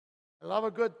I love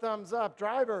a good thumbs up.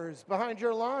 Drivers, behind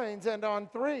your lines, and on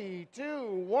 3,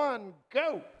 2, 1,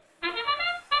 go.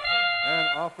 And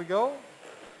off we go.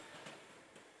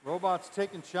 Robots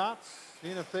taking shots,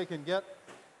 seeing if they can get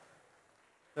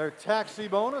their taxi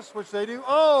bonus, which they do.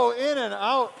 Oh, in and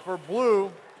out for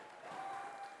blue.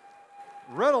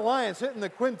 Red Alliance hitting the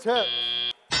quintet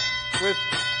with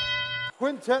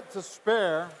quintet to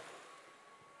spare.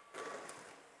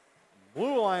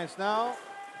 Blue Alliance now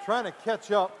trying to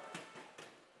catch up.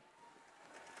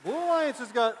 Blue Alliance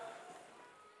has got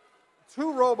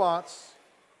 2 robots.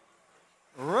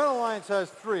 Red Alliance has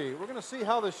 3. We're going to see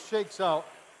how this shakes out.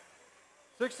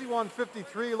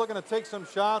 61-53 looking to take some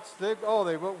shots. They've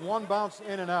got one bounce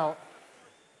in and out.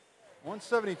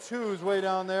 172 is way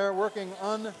down there, working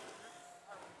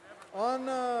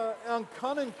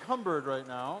unencumbered right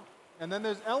now. And then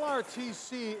there's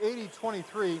LRTC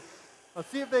 80-23. Let's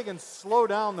see if they can slow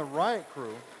down the riot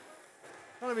crew.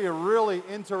 It's going to be a really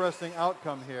interesting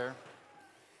outcome here.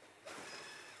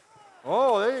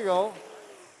 Oh, there you go.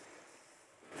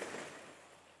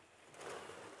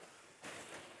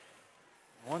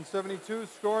 .172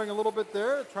 scoring a little bit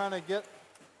there, trying to get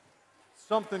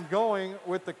something going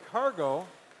with the cargo.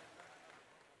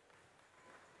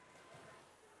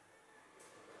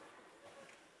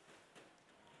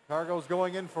 Cargo's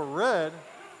going in for red.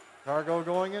 Cargo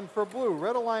going in for blue.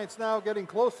 Red Alliance now getting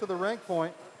close to the rank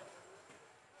point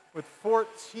with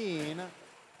 14.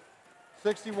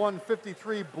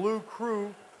 61-53 blue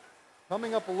crew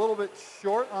coming up a little bit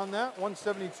short on that.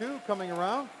 172 coming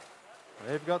around.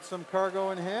 They've got some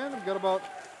cargo in hand. We've got about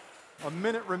a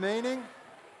minute remaining.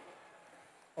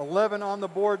 11 on the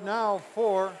board now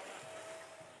for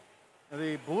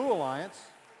the Blue Alliance.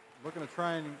 Looking to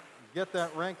try and get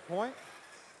that rank point.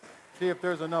 See if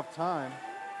there's enough time.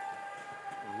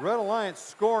 Red Alliance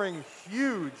scoring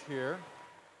huge here.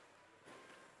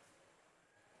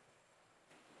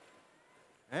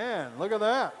 And look at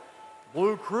that.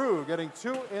 Blue crew getting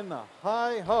 2 in the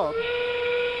high hub.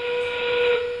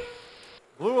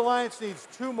 Blue Alliance needs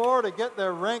 2 more to get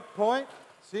their rank point.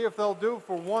 See if they'll do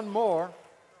for 1 more.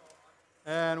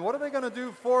 And what are they going to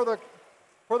do for the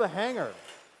hangar?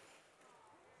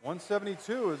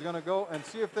 172 is going to go and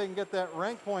see if they can get that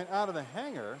rank point out of the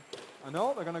hangar.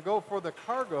 No, they're going to go for the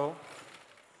cargo.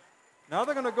 Now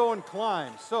they're going to go and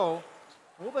climb. So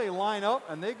will they line up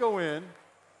and they go in?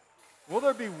 Will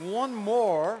there be 1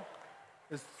 more?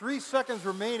 There's 3 seconds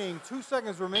remaining, 2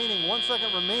 seconds remaining, 1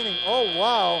 second remaining. Oh,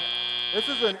 wow. This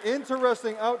is an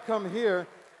interesting outcome here.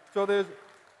 So there's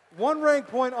 1 rank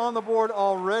point on the board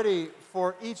already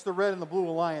for each the Red and the Blue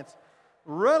Alliance.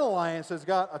 Red Alliance has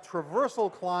got a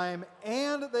traversal climb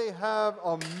and they have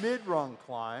a mid-rung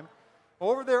climb.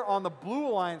 Over there on the Blue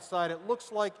Alliance side, it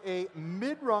looks like a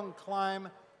mid-rung climb,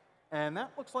 and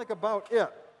that looks like about it.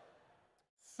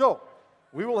 So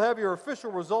we will have your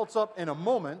official results up in a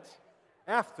moment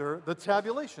after the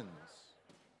tabulations.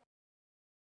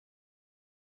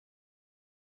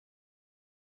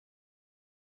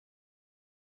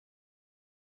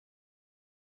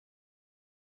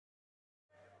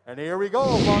 And here we go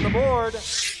on the board.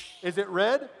 Is it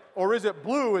red or is it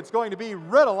blue? It's going to be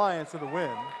Red Alliance to the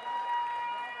win.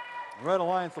 Red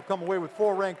Alliance will come away with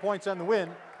 4 rank points and the win.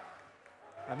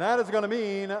 And that is going to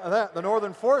mean that the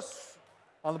Northern Force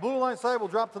on the Blue Alliance side will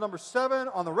drop to number 7.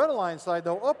 On the Red Alliance side,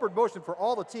 though, upward motion for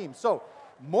all the teams. So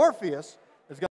Morpheus